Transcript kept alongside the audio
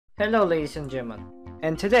Hello ladies and gentlemen,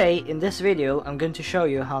 and today in this video I'm going to show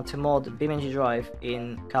you how to mod BeamNG drive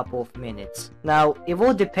in a couple of minutes. Now it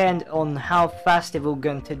will depend on how fast we're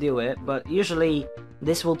going to do it, but usually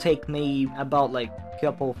this will take me about like a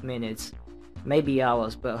couple of minutes, maybe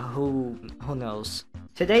hours, but who knows.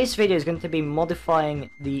 Today's video is going to be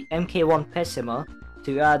modifying the MK1 Pessima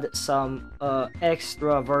to add some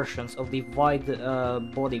extra versions of the wide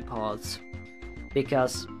body parts,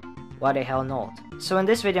 because why the hell not? So in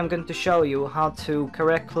this video I'm going to show you how to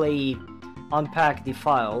correctly unpack the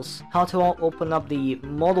files, how to open up the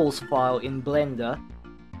models file in Blender,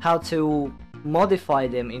 how to modify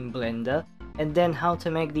them in Blender, and then how to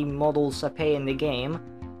make the models appear in the game,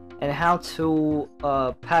 and how to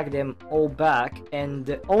pack them all back,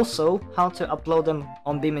 and also how to upload them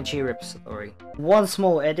on BeamNG repository. One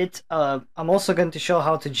small edit, I'm also going to show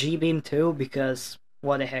how to jbeam too, because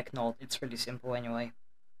why the heck not, it's pretty simple anyway.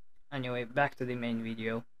 Anyway, back to the main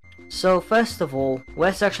video. So first of all,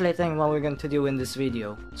 let's actually think what we're going to do in this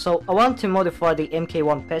video. So I want to modify the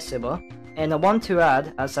MK1 Pessima, and I want to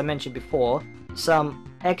add, as I mentioned before,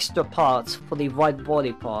 some extra parts for the wide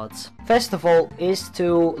body parts. First of all is to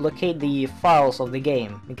locate the files of the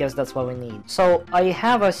game, because that's what we need. So I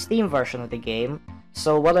have a Steam version of the game,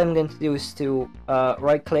 so what I'm going to do is to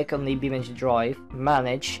right click on the BeamNG drive,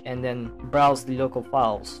 manage, and then browse the local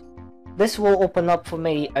files. This will open up for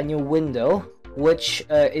me a new window, which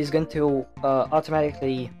is going to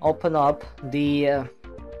automatically open up the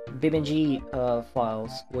BeamNG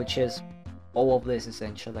files, which is all of this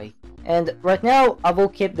essentially. And right now I will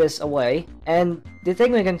keep this away, and the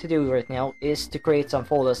thing we're going to do right now is to create some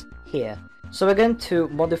folders here. So we're going to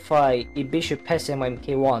modify Ibishu Pessima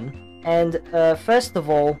MK1, and first of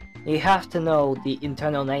all you have to know the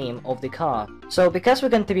internal name of the car. So because we're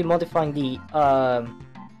going to be modifying the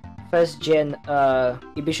first gen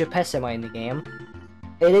Ibishu Pessima in the game,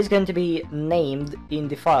 it is going to be named in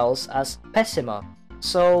the files as Pessima.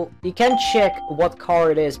 So you can check what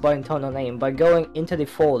car it is by internal name by going into the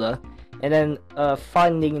folder and then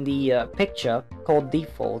finding the picture called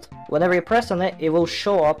default. Whenever you press on it, it will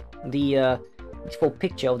show up the default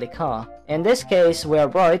picture of the car. In this case, we are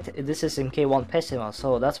right, this is MK1 Pessima,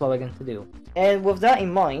 so that's what we're going to do. And with that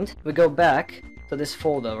in mind, we go back to this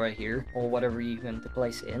folder right here, or whatever you're going to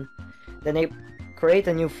place it in. Then you create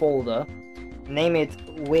a new folder, name it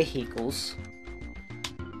vehicles,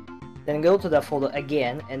 then go to that folder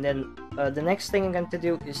again, and then the next thing I'm going to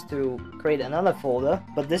do is to create another folder,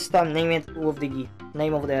 but this time name it with the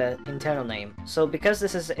name of the internal name. So because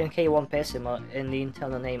this is MK1 Pessima and the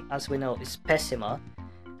internal name, as we know, is Pessima,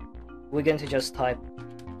 we're going to just type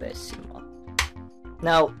Pessima.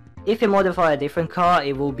 Now if you modify a different car,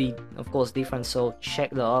 it will be of course different, so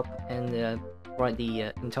check that up and write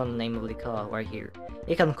the internal name of the car right here.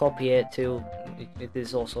 You can copy it too, it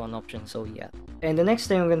is also an option, so yeah. And the next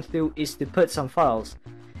thing I'm going to do is to put some files.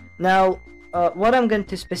 Now what I'm going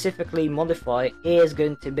to specifically modify is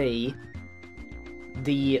going to be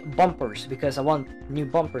the bumpers, because I want new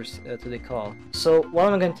bumpers to the car. So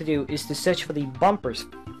what I'm going to do is to search for the bumpers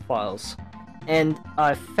files, and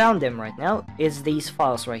I found them right now. It's these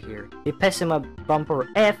files right here, the Pessima bumper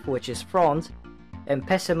F, which is front, and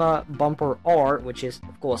Pessima bumper R, which is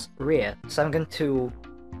of course rear. So I'm going to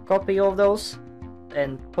copy all of those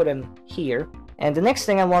and put them here. And the next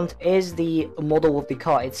thing I want is the model of the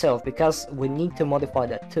car itself, because we need to modify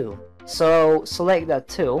that too. So select that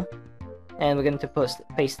too, and we're going to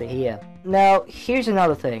paste it here. Now here's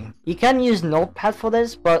another thing, you can use Notepad for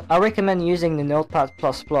this, but I recommend using the Notepad++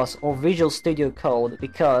 or Visual Studio Code,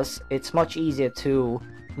 because it's much easier to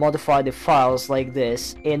modify the files like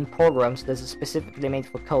this in programs that are specifically made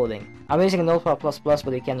for coding. I'm using Notepad++,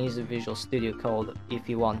 but you can use the Visual Studio Code if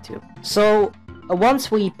you want to. So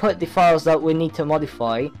once we put the files that we need to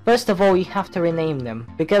modify, first of all you have to rename them,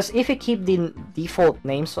 because if you keep the default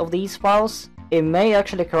names of these files, it may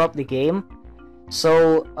actually corrupt the game.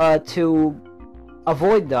 So to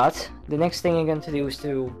avoid that, the next thing you're going to do is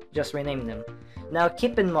to just rename them. Now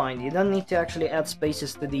keep in mind, you don't need to actually add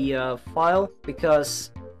spaces to the file,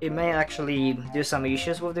 because it may actually do some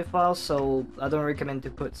issues with the file, so I don't recommend to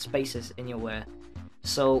put spaces anywhere.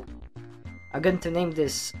 So I'm going to name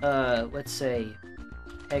this, let's say,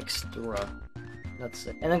 extra. That's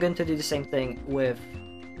it. And I'm going to do the same thing with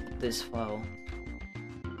this file.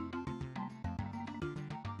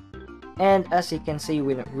 And as you can see,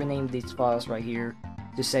 we renamed these files right here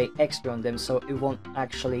to say extra on them, so it won't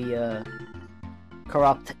actually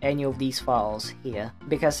corrupt any of these files here.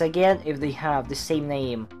 Because again, if they have the same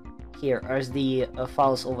name here as the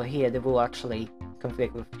files over here, they will actually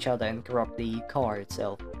conflict with each other and corrupt the car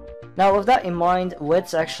itself. Now with that in mind,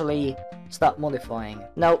 let's actually start modifying.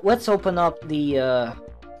 Now let's open up the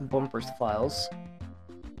bumpers files.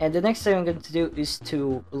 And the next thing I'm going to do is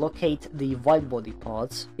to locate the white body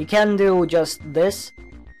parts. You can do just this,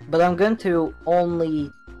 but I'm going to only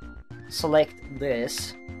select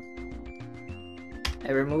this and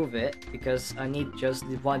remove it because I need just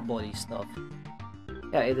the white body stuff.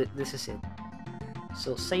 Yeah, this is it.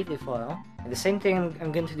 So save the file. And the same thing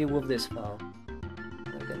I'm going to do with this file.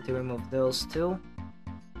 I'm going to remove those two.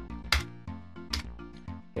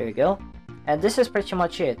 Here we go. And this is pretty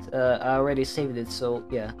much it. I already saved it, so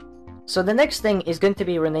yeah. So the next thing is going to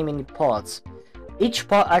be renaming the parts. Each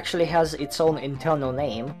part actually has its own internal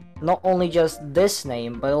name. Not only just this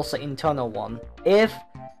name, but also internal one. If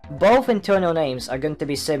both internal names are going to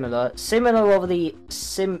be similar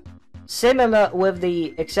with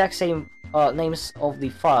the exact same names of the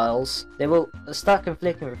files, they will start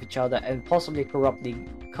conflicting with each other and possibly corrupt the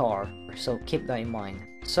car. So keep that in mind.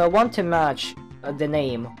 So I want to match the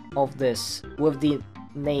name of this with the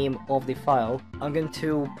name of the file. I'm going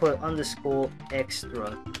to put underscore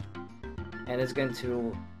extra, and it's going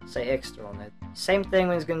to say extra on it. Same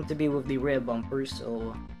thing is going to be with the rear bumper,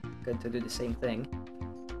 so I'm going to do the same thing.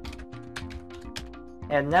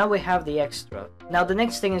 And now we have the extra. Now the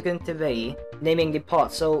next thing is going to be naming the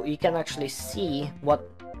part, so you can actually see what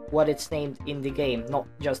it's named in the game, not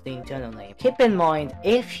just the internal name. Keep in mind,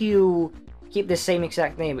 if you keep the same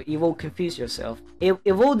exact name, you will confuse yourself. It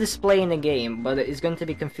will display in the game, but it's going to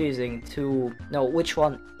be confusing to know which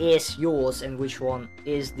one is yours and which one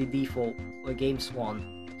is the default or game's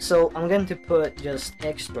one. So I'm going to put just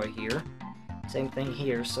extra here. Same thing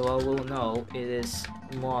here, so I will know it is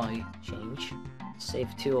my change.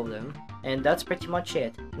 Save two of them. And that's pretty much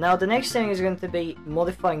it. Now the next thing is going to be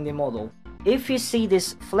modifying the model. If you see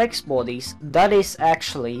these flex bodies, that is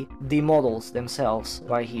actually the models themselves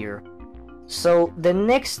right here. So the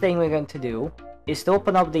next thing we're going to do is to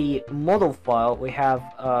open up the model file we have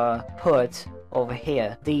put over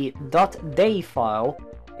here. The .day file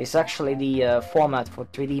is actually the format for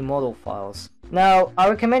 3D model files. Now I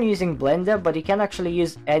recommend using Blender, but you can actually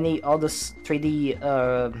use any other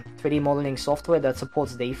 3D modeling software that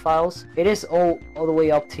supports DAY files. It is all the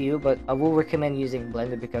way up to you, but I will recommend using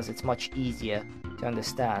Blender because it's much easier to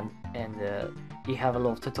understand, and you have a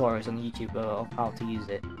lot of tutorials on YouTube of how to use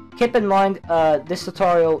it. Keep in mind, this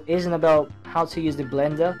tutorial isn't about how to use the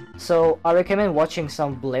Blender, so I recommend watching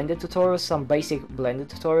some Blender tutorials, some basic Blender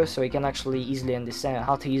tutorials, so you can actually easily understand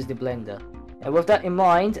how to use the Blender. And with that in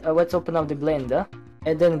mind, let's open up the Blender,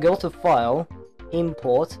 and then go to File,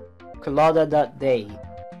 Import, collada.day.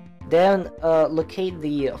 Then locate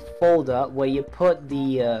the folder where you put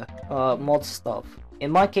the mod stuff.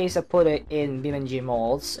 In my case, I put it in BeamNG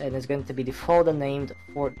mods, and it's going to be the folder named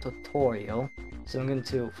for tutorial. So I'm going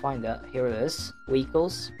to find that. Here it is.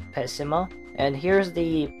 Vehicles, Pessima, and here's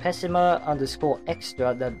the Pessima underscore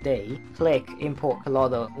extra.day. Click import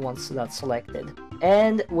collada once that's selected,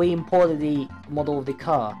 and we imported the model of the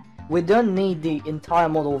car. We don't need the entire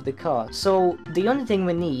model of the car, so the only thing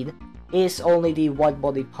we need is only the white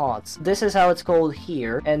body parts. This is how it's called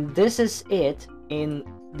here, and this is it in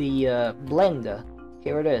the Blender.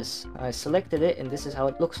 Here it is. I selected it, and this is how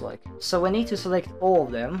it looks like. So I need to select all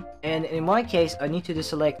of them, and in my case I need to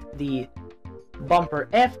deselect the bumper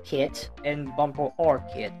F kit and bumper R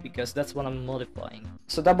kit because that's what I'm modifying.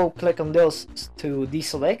 So double click on those to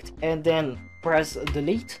deselect, and then press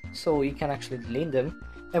delete so you can actually delete them.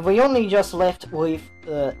 And we only just left with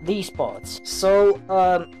these parts. So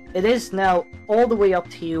it is now all the way up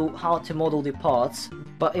to you how to model the parts,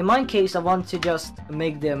 but in my case I want to just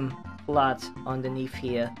make them flat underneath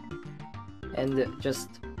here and just,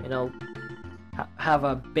 you know, have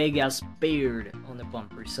a big ass beard on the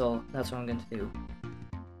bumper. So that's what I'm going to do.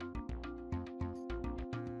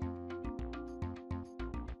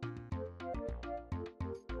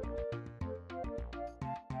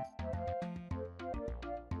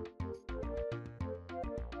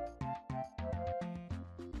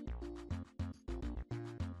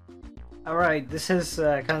 Alright, this is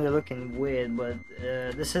kind of looking weird, but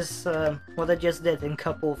this is what I just did in a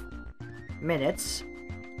couple of minutes.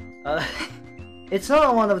 It's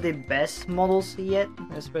not one of the best models yet,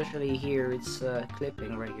 especially here, it's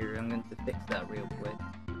clipping right here. I'm going to fix that real quick.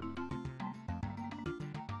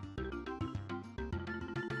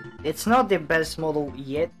 It's not the best model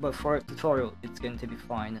yet, but for a tutorial it's going to be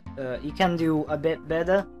fine. You can do a bit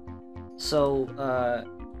better, so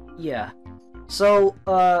yeah. So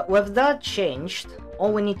with that changed,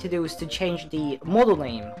 all we need to do is to change the model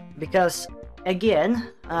name, because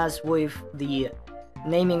again, as with the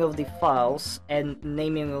naming of the files and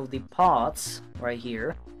naming of the parts right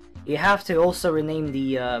here, you have to also rename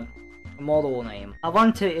the model name. I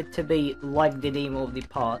want it to be like the name of the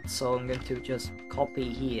part, so I'm going to just copy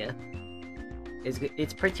here.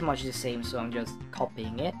 It's pretty much the same, so I'm just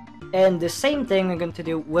copying it. And the same thing we're going to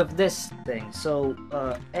do with this thing. So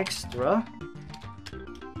extra,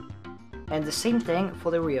 and the same thing for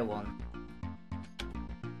the rear one.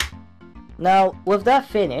 Now with that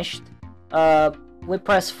finished, we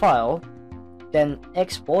press File, then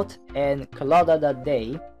Export, and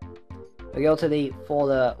collada.day. We go to the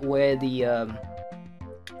folder where the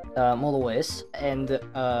model is, and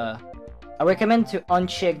I recommend to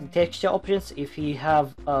uncheck the texture options if you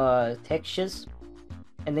have textures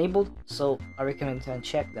enabled, so I recommend to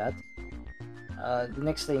uncheck that. The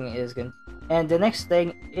next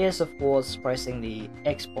thing is of course pressing the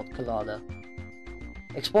export collada.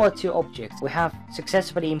 Export to objects. We have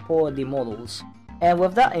successfully imported the models, and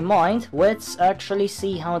with that in mind, let's actually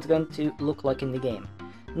see how it's going to look like in the game.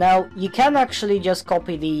 Now you can actually just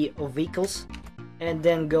copy the vehicles and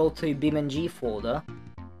then go to BeamNG folder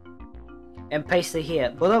and paste it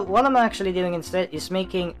here, but what I'm actually doing instead is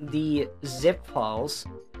making the zip files,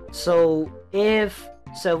 so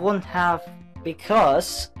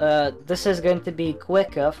because this is going to be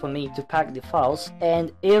quicker for me to pack the files,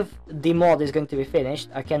 and if the mod is going to be finished,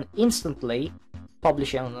 I can instantly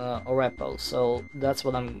publish it on a repo, so that's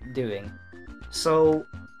what I'm doing. So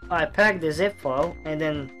I pack the zip file and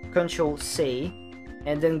then Ctrl+C,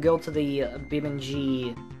 and then go to the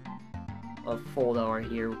BeamNG folder right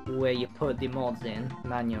here where you put the mods in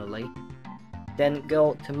manually. Then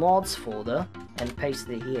go to mods folder and paste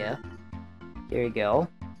it here. Here you go.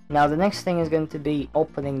 Now the next thing is going to be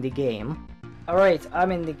opening the game. Alright,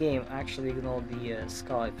 I'm in the game. Actually ignore the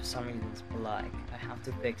sky, for some reason it's black. I have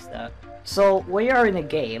to fix that. So we are in a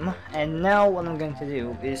game, and now what I'm going to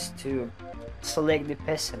do is to select the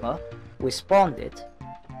Pessima. We spawned it.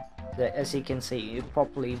 As you can see, it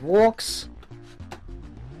properly walks.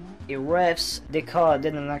 It revs, the car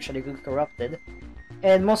didn't actually get corrupted,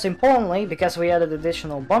 and most importantly, because we added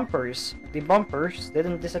additional bumpers, the bumpers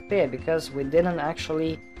didn't disappear because we didn't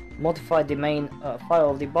actually modify the main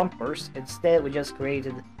file of the bumpers. Instead, we just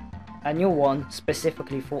created a new one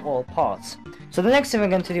specifically for all parts. So the next thing we're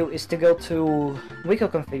going to do is to go to vehicle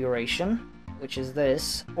configuration, which is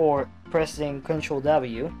this, or pressing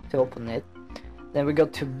Ctrl+W to open it. Then we go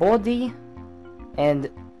to body, and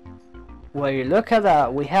when you look at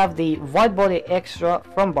that, we have the wide body extra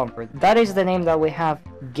from bumper. That is the name that we have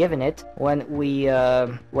given it when we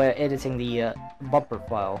were editing the bumper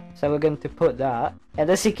file. So we're going to put that. And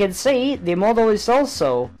as you can see, the model is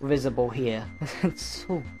also visible here. It's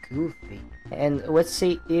so goofy. And let's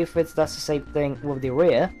see if it does the same thing with the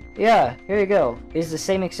rear. Yeah, here you go. It's the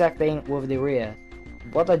same exact thing with the rear.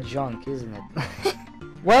 What a junk, isn't it?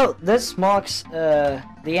 Well, this marks the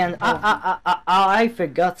end of... I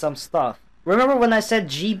forgot some stuff. Remember when I said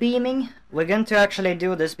jbeaming? We're going to actually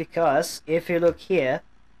do this because if you look here,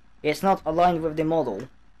 it's not aligned with the model.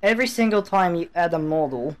 Every single time you add a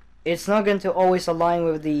model, it's not going to always align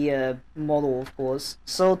with the model, of course.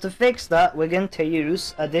 So to fix that, we're going to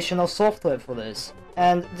use additional software for this.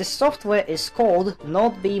 And the software is called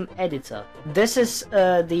NodeBeam Editor. This is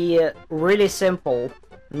the really simple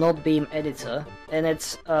NodeBeam editor, and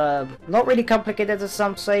it's not really complicated as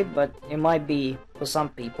some say, but it might be for some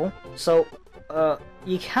people. So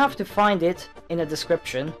you have to find it in the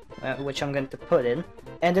description, which I'm going to put in.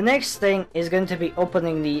 And the next thing is going to be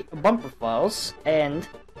opening the bumper files, and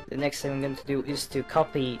the next thing I'm going to do is to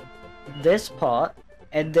copy this part,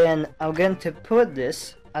 and then I'm going to put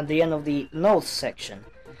this at the end of the notes section.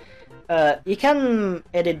 You can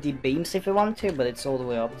edit the beams if you want to, but it's all the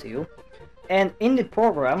way up to you. And in the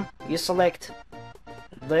program, you select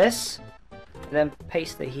this, then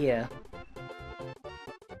paste it here.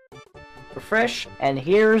 Refresh, and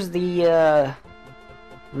here's the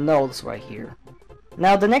nodes right here.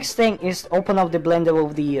 Now the next thing is open up the blender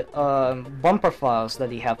of the bumper files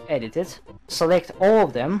that you have edited. Select all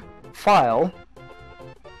of them, File,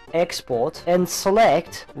 Export, and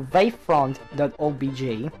select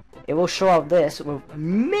wavefront.obj. It will show up this with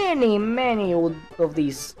many of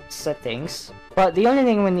these settings, but the only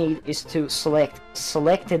thing we need is to select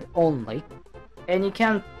selected only, and you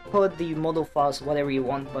can put the model files whatever you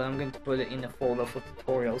want, but I'm going to put it in a folder for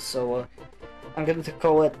tutorials, so I'm going to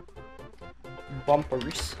call it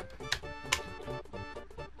bumpers,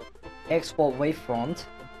 export wavefront,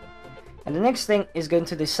 and the next thing is going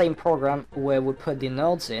to the same program where we put the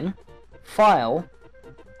nodes in, File,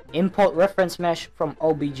 import reference mesh from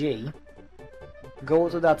OBJ, go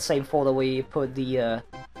to that same folder where you put the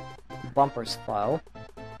bumpers file,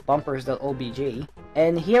 bumpers.obj,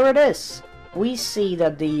 and here it is. we see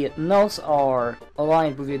that the nodes are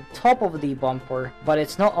aligned with the top of the bumper, but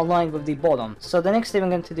it's not aligned with the bottom. So the next thing I'm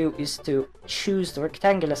going to do is to choose the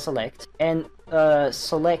rectangular select and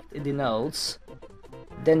select the nodes.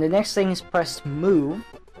 Then the next thing is press move,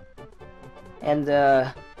 and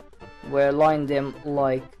we align them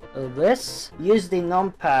like this. Use the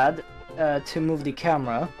numpad to move the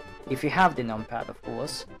camera, if you have the numpad, of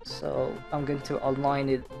course. So I'm going to align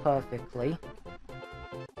it perfectly.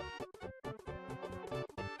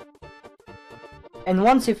 And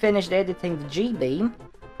once you finished editing the jbeam,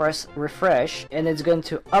 press refresh, and it's going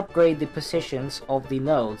to upgrade the positions of the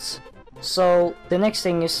nodes. So the next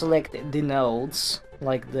thing is select the nodes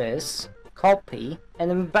like this, copy,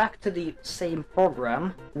 and then back to the same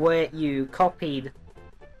program where you copied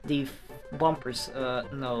the bumpers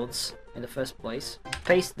nodes in the first place.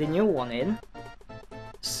 Paste the new one in,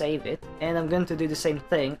 save it, and I'm going to do the same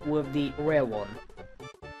thing with the rear one.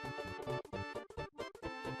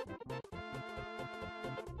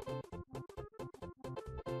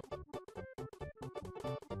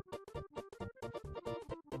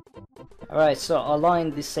 Alright, so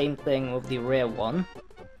align the same thing with the rear one.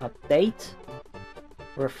 Update,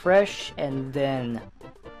 refresh, and then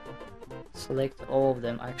select all of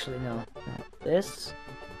them. Actually, no. This.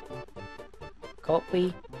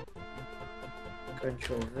 Copy.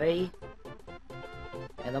 Control V.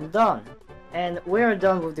 And I'm done. And we're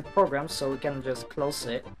done with the program, so we can just close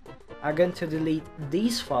it. I'm going to delete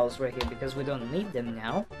these files right here because we don't need them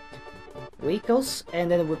now. Vehicles, and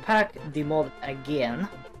then we pack the mod again.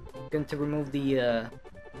 Going to remove the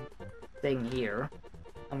thing here.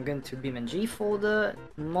 I'm going to BeamNG folder,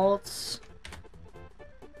 mods,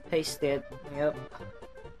 paste it, yep.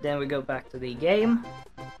 Then we go back to the game.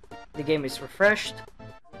 The game is refreshed.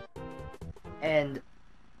 And,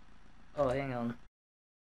 oh, hang on.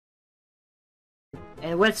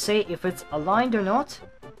 And let's see if it's aligned or not.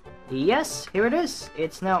 Yes, here it is.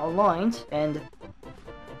 It's now aligned and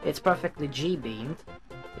it's perfectly G-beamed.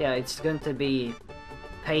 Yeah, it's going to be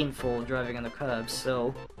painful driving on the curbs,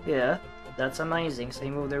 so yeah, that's amazing.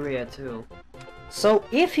 Same with the rear too. So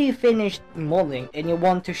if you finished modding and you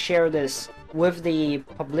want to share this with the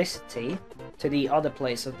publicity to the other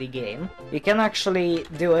place of the game, you can actually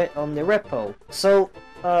do it on the repo. So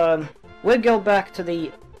we'll go back to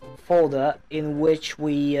the folder in which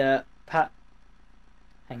we hang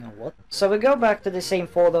on, what? So we go back to the same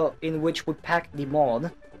folder in which we packed the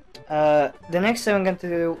mod. The next thing I'm going to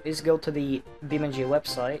do is go to the BeamNG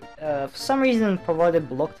website. For some reason, provided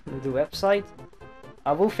blocked the website.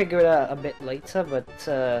 I will figure it out a bit later, but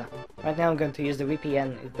right now I'm going to use the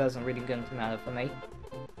VPN. It doesn't really going to matter for me.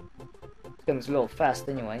 It's going to be a little fast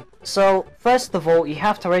anyway. So first of all, you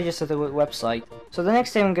have to register to the website. So the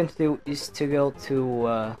next thing I'm going to do is to go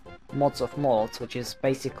to mods of mods, which is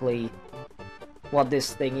basically what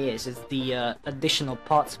this thing is. It's the additional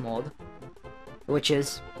parts mod, which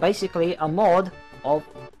is basically a mod of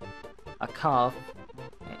a car.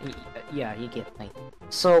 Yeah, you get me.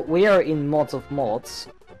 So we are in mods of mods,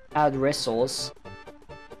 add resource,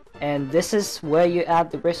 and this is where you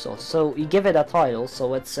add the resource. So you give it a title, so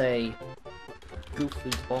let's say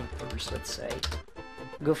Goofy Bumpers, let's say.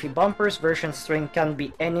 Goofy Bumpers version string can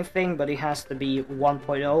be anything, but it has to be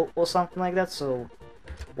 1.0 or something like that, so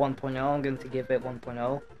 1.0, I'm going to give it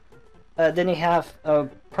 1.0. Then you have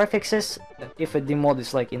prefixes, if the mod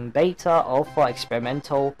is like in beta, alpha,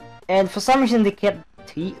 experimental, and for some reason they kept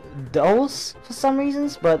those for some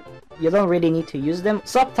reasons, but you don't really need to use them.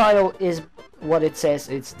 Subtitle is what it says,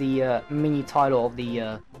 it's the mini title of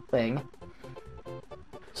the thing.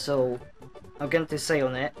 So I'm going to say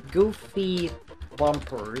on it, Goofy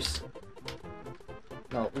Bumpers,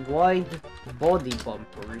 no, wide body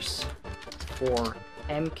bumpers for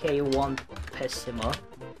MK1 Pessima.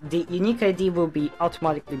 The unique ID will be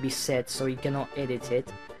automatically be set, so you cannot edit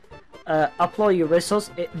it. Upload your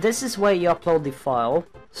resource. This is where you upload the file.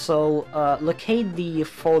 So locate the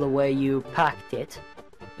folder where you packed it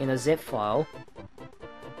in a zip file.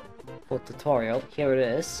 For tutorial, here it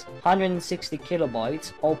is. 160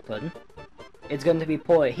 kilobytes. Open. It's going to be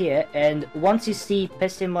ported here, and once you see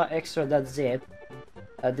Pessima extra.zip,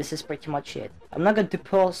 this is pretty much it. I'm not going to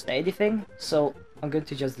post anything, so I'm going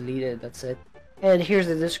to just delete it. That's it. And here's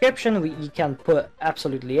the description. You can put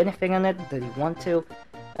absolutely anything on it that you want to.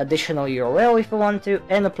 Additional URL if you want to,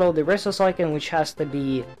 and upload the resource icon, which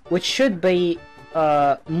should be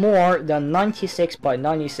more than 96 by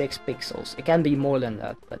 96 pixels. It can be more than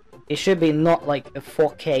that, but it should be not like a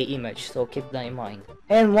 4K image, so keep that in mind.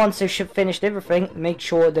 And once you should finished everything, make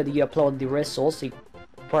sure that you upload the resource. You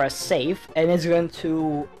press save and it's going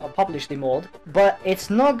to publish the mod, but it's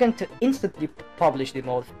not going to instantly publish the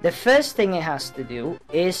mod. The first thing it has to do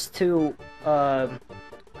is to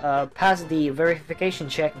pass the verification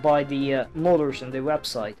check by the modders on the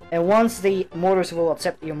website, and once the modders will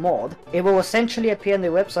accept your mod, it will essentially appear on the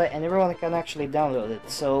website and everyone can actually download it.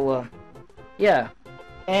 So yeah,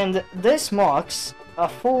 and this marks a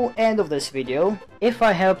full end of this video. If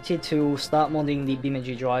I helped you to start modding the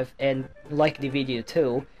BeamNG drive and like the video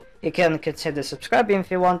too, you can consider subscribing if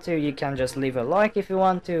you want to, you can just leave a like if you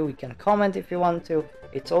want to, you can comment if you want to.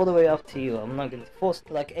 It's all the way up to you. I'm not going to force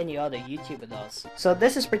it like any other YouTuber does. So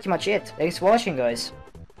this is pretty much it. Thanks for watching, guys.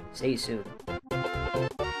 See you soon.